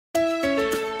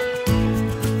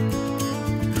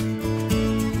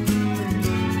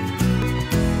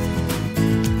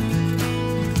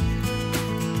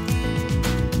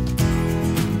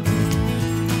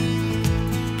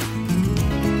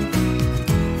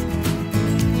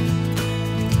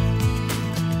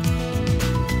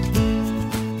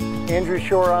Andrew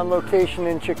Schorr on location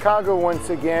in Chicago once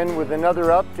again with another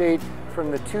update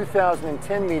from the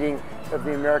 2010 meeting of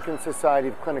the American Society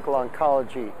of Clinical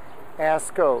Oncology,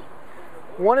 ASCO.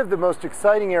 One of the most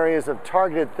exciting areas of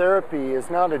targeted therapy is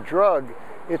not a drug,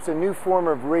 it's a new form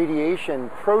of radiation,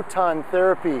 proton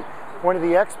therapy. One of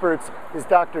the experts is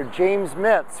Dr. James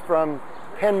Metz from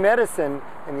Penn Medicine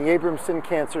and the Abramson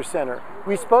Cancer Center.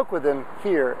 We spoke with him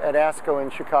here at ASCO in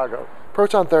Chicago.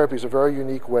 Proton therapy is a very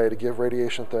unique way to give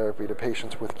radiation therapy to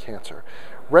patients with cancer.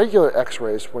 Regular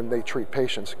x-rays, when they treat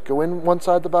patients, go in one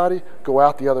side of the body, go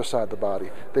out the other side of the body.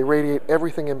 They radiate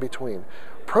everything in between.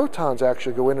 Protons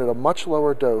actually go in at a much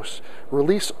lower dose,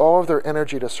 release all of their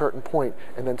energy at a certain point,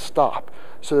 and then stop.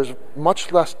 So there's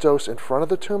much less dose in front of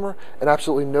the tumor and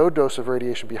absolutely no dose of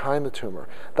radiation behind the tumor.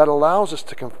 That allows us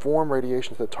to conform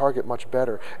radiation to the target much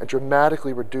better and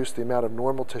dramatically reduce the amount of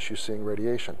normal tissue seeing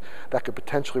radiation. That could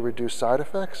potentially reduce side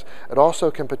effects. It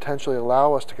also can potentially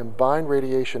allow us to combine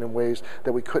radiation in ways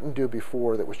that we couldn't do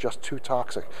before that was just too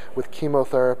toxic with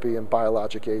chemotherapy and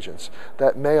biologic agents.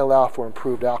 That may allow for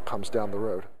improved outcomes down the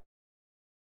road.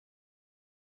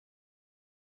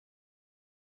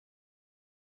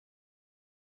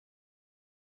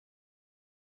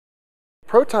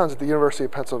 Protons at the University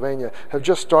of Pennsylvania have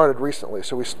just started recently.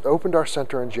 So we opened our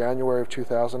center in January of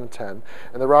 2010,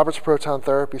 and the Roberts Proton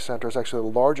Therapy Center is actually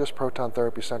the largest proton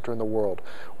therapy center in the world.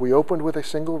 We opened with a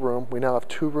single room. We now have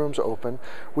 2 rooms open.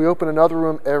 We open another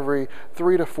room every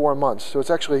 3 to 4 months, so it's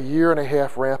actually a 1.5-year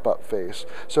ramp-up phase.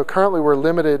 So currently we're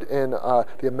limited in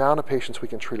the amount of patients we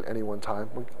can treat at any one time.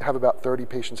 We have about 30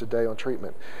 patients a day on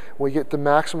treatment. When we get to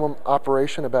maximum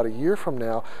operation about a year from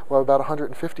now, we'll have about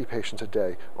 150 patients a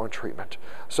day on treatment.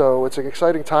 So it's an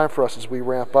exciting time for us as we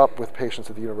ramp up with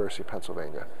patients at the University of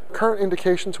Pennsylvania. Current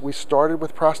indications, we started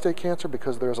with prostate cancer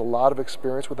because there's a lot of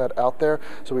experience with that out there,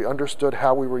 so we understood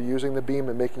how we were using the beam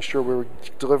and making sure we were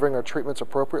delivering our treatments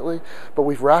appropriately. But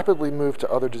we've rapidly moved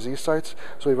to other disease sites,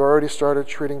 so we've already started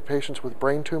treating patients with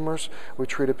brain tumors, we've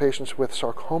treated patients with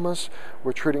sarcomas,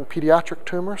 we're treating pediatric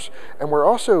tumors, and we're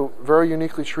also very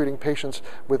uniquely treating patients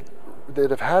that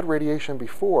have had radiation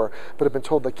before but have been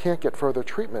told they can't get further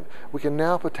treatment. We can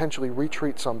now potentially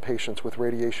retreat some patients with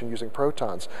radiation using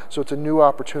protons. So it's a new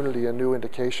opportunity, a new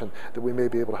indication that we may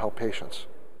be able to help patients.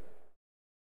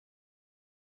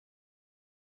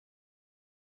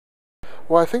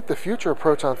 Well, I think the future of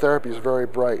proton therapy is very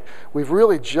bright. We've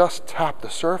really just tapped the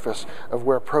surface of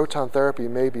where proton therapy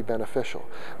may be beneficial.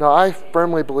 Now, I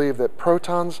firmly believe that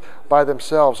protons by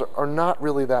themselves are not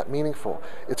really that meaningful.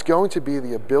 It's going to be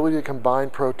the ability to combine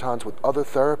protons with other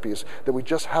therapies that we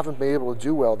just haven't been able to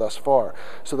do well thus far.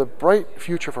 So the bright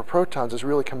future for protons is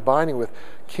really combining with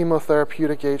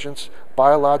chemotherapeutic agents,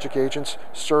 biologic agents,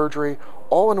 surgery,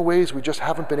 all in ways we just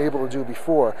haven't been able to do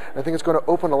before. And I think it's going to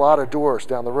open a lot of doors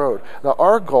down the road. Now,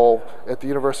 our goal at the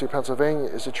University of Pennsylvania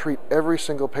is to treat every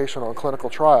single patient on a clinical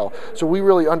trial. So we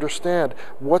really understand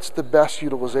what's the best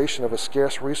utilization of a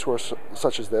scarce resource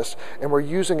such as this, and we're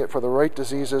using it for the right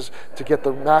diseases to get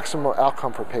the maximum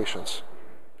outcome for patients.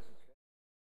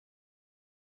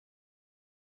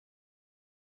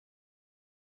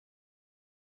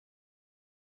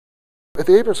 At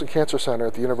the Abramson Cancer Center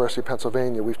at the University of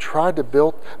Pennsylvania, we've tried to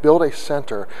build a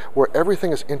center where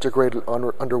everything is integrated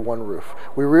under one roof.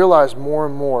 We realize more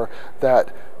and more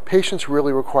that patients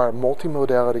really require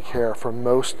multimodality care for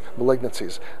most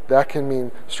malignancies. That can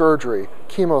mean surgery,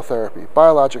 chemotherapy,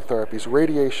 biologic therapies,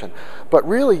 radiation. But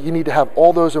really, you need to have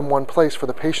all those in one place for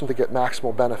the patient to get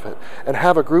maximal benefit and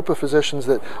have a group of physicians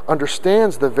that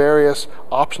understands the various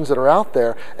options that are out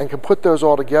there and can put those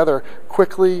all together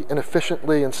quickly and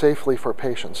efficiently and safely for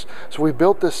patients. So we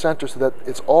built this center so that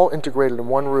it's all integrated in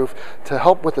one roof to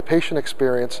help with the patient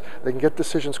experience. They can get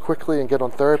decisions quickly and get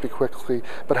on therapy quickly,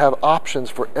 but have options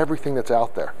for everything that's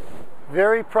out there.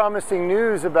 Very promising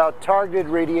news about targeted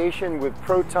radiation with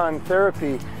proton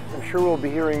therapy. I'm sure we'll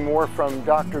be hearing more from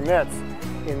Dr. Metz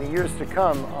in the years to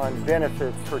come on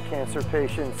benefits for cancer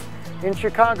patients. In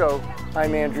Chicago,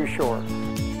 I'm Andrew Schorr.